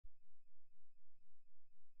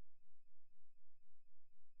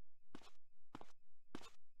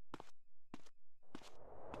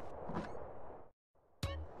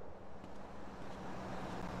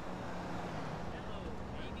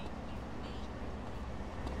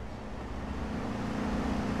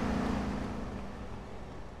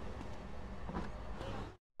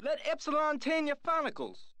Let epsilon tan your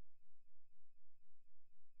follicles.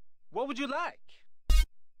 What would you like?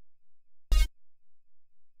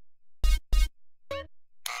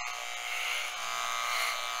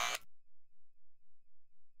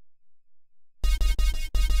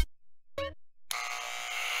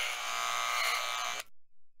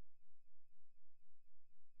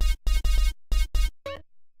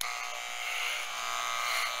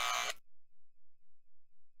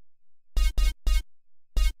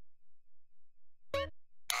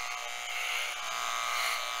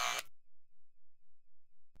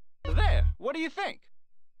 What do you think?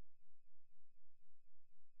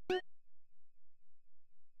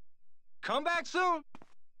 Come back soon.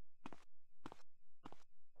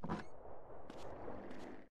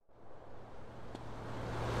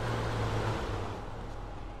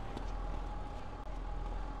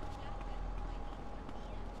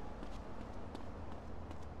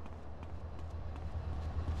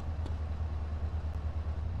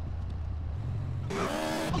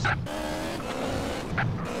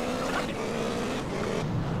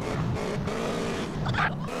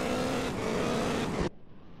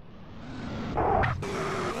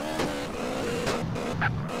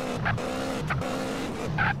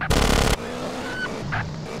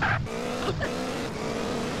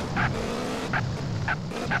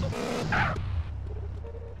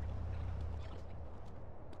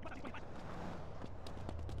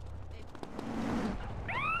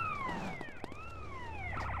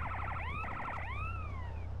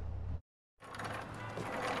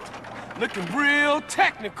 Looking real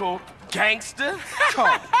technical, gangster.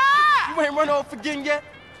 Carl, you ain't run off again yet?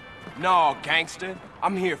 No, gangster.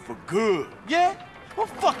 I'm here for good. Yeah? Well,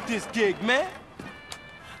 fuck this gig, man.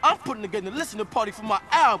 I'm putting together a listening party for my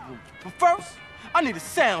album. But first, I need a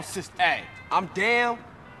sound system. Hey, I'm down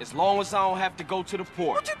as long as I don't have to go to the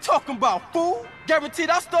port. What you talking about, fool?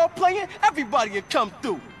 Guaranteed I start playing, everybody will come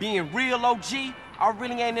through. Being real OG, I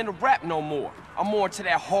really ain't into rap no more. I'm more into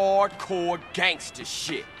that hardcore gangster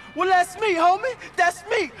shit. Well, that's me, homie. That's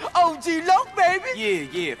me, OG Loc, baby.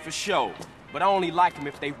 Yeah, for sure. But I only like them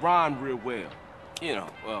if they rhyme real well. You know,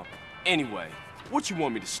 well, anyway, what you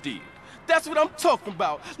want me to steal? That's what I'm talking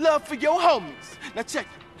about. Love for your homies. Now check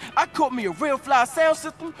it. I caught me a real fly sound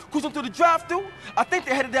system, cruising through the drive-thru. I think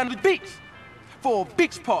they headed down to the beach for a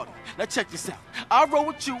beach party. Now check this out. I'll roll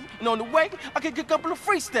with you, and on the way, I can get a couple of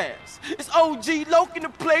freestyles. It's OG Loc in the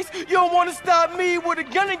place. You don't want to stop me with a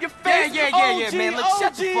gun in your face. Yeah, man. Let's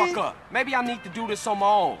shut the fuck up. Maybe I need to do this on my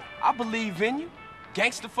own. I believe in you.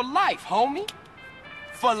 Gangster for life, homie.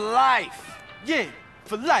 For life. Yeah,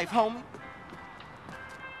 for life, homie.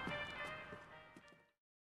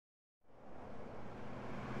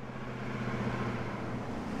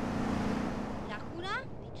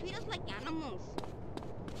 They treat us like animals.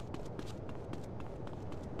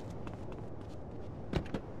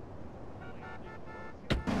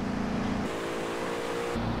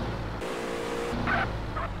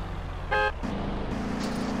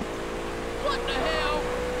 What the hell?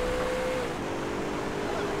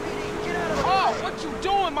 Oh, what you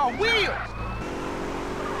doing, my wheels?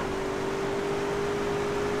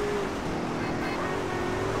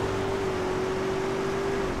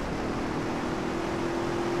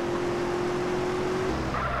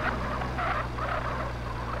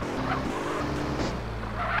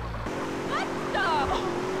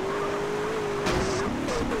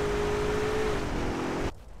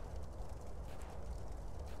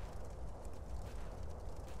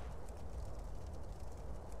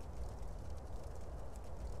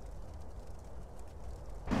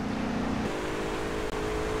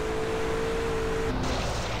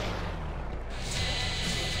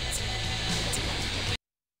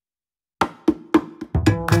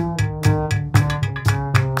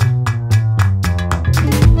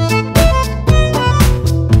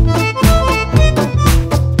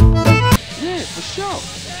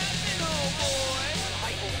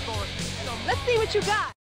 Let's see what you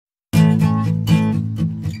got.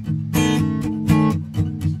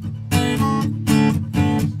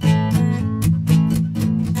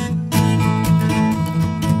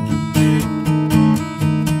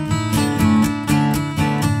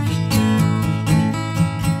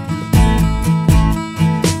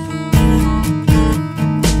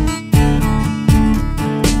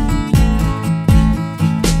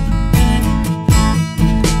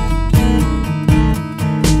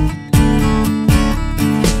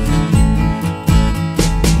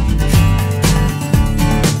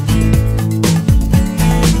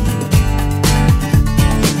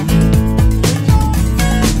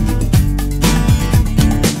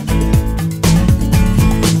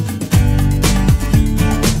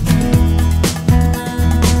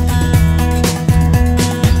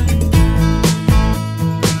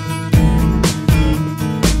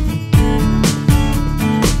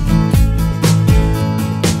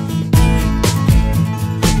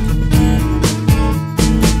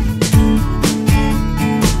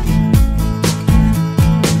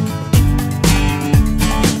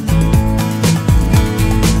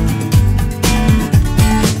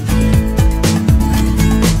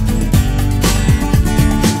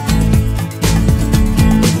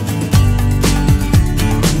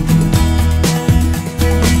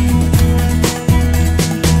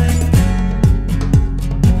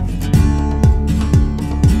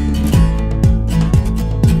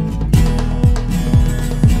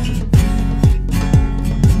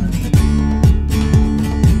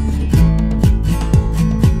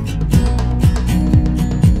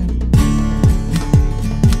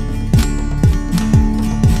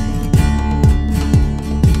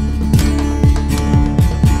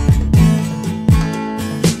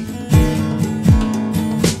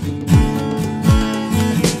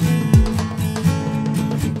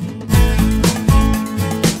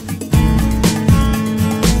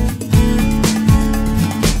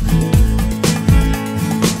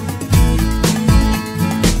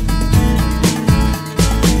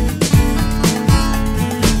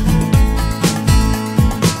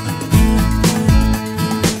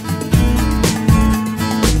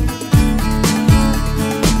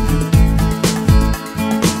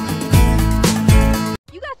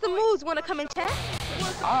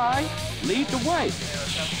 Lead the way.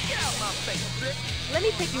 Let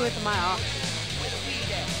me take you into my office.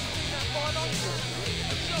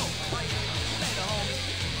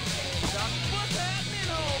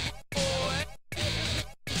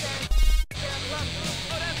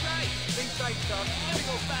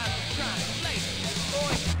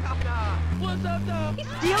 He's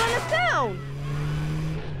stealing the sound!